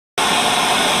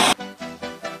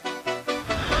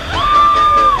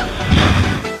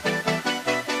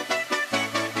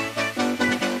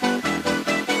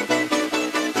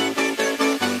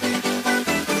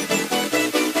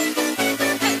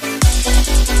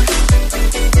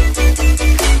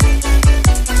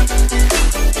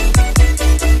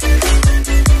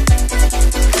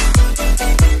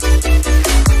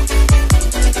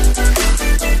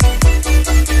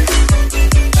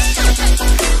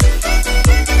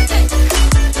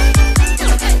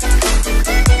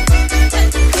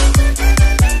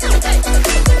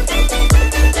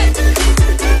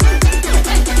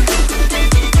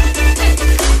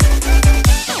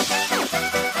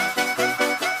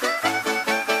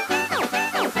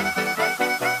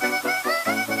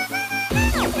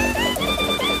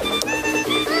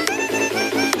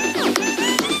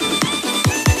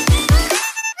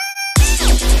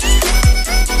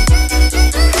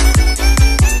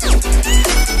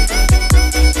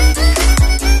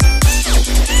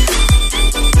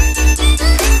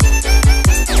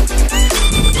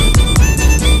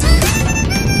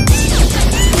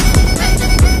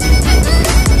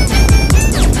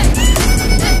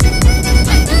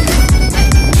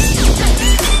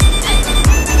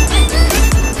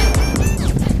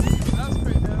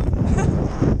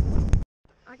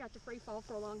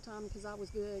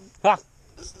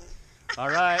All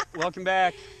right, welcome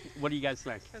back. What do you guys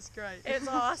think? That's great. It's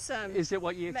awesome. Is it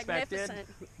what you expected? Magnificent.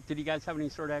 Did you guys have any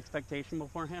sort of expectation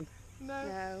beforehand?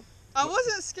 No. I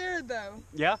wasn't scared though.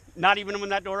 Yeah? Not even when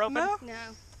that door opened? No. No.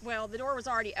 Well, the door was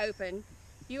already open.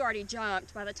 You already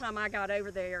jumped by the time I got over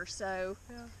there, so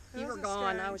Yeah, you were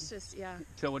gone. I was just,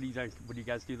 So what do you think? Would you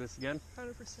guys do this again?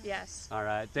 100%. yes. All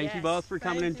right. Thank you Yes. both for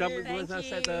coming and Thank jumping you. with Thank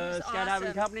us at you. the It was Skydiving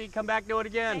awesome. Company. Come back, do it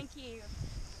again. Thank you.